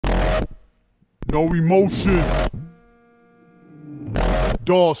NoEmotion.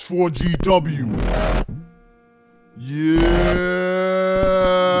 Dos4GW. Yeah.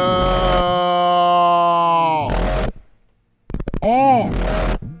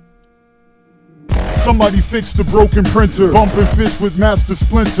 Somebody fix the broken printer. Bumping fists with Master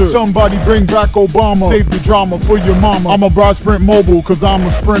Splinter. Somebody bring back Obama. Save the drama for your mama. I'm a broad sprint mobile cause I'm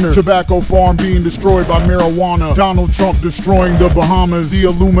a sprinter. Tobacco farm being destroyed by marijuana. Donald Trump destroying the Bahamas. The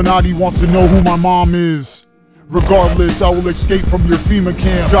Illuminati wants to know who my mom is. Regardless, I will escape from your FEMA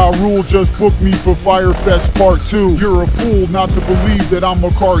camp. Ja Rule just booked me for Firefest Part 2. You're a fool not to believe that I'm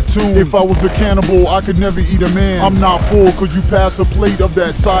a cartoon. If I was a cannibal, I could never eat a man. I'm not full, could you pass a plate of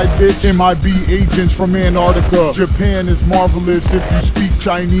that side bitch? MIB agents from Antarctica. Japan is marvelous if you speak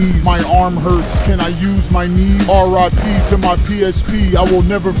Chinese. My arm hurts, can I use my knees? RIP to my PSP, I will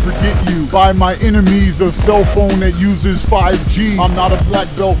never forget you. Buy my enemies a cell phone that uses 5G. I'm not a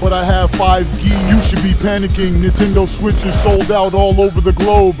black belt, but I have 5 gi. You should be panicking. Nintendo Switch is sold out all over the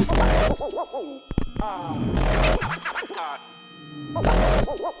globe.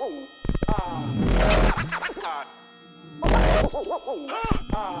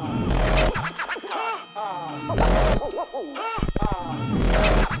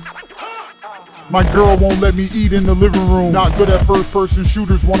 My girl won't let me eat in the living room. Not good at first-person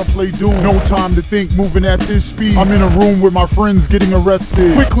shooters, wanna play Doom. No time to think, moving at this speed. I'm in a room with my friends getting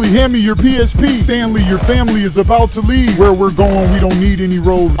arrested. Quickly hand me your PSP. Stanley, your family is about to leave. Where we're going, we don't need any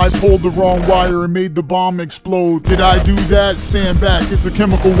roads. I pulled the wrong wire and made the bomb explode. Did I do that? Stand back, it's a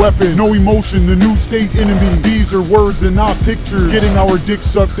chemical weapon. NoEmotion, the new state enemy. These are words and not pictures. Getting our dick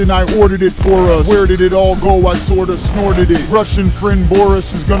sucked and I ordered it for us. Where did it all go? I sorta snorted it. Russian friend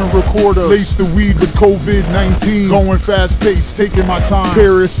Boris is gonna record us. Lace the weed with COVID-19. Going fast paced, taking my time.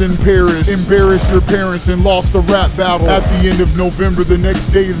 Paris in Paris. Embarrass your parents and lost a rap battle. At the end of November, the next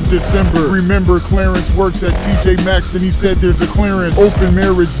day is December. Remember, Clarence works at TJ Maxx and he said there's a clearance. Open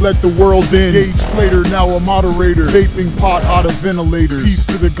marriage, let the world in. Gage Slater, now a moderator. Vaping pot out of ventilators. Peace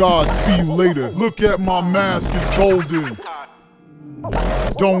to the gods, see you later. Look at my mask, it's golden.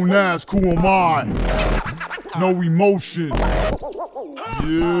 Don't ask, who am I? NoEmotion.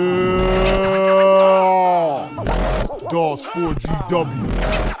 Yeah. Dos4GW.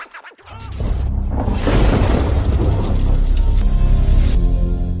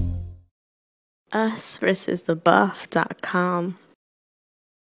 USVSTHEBUFF.com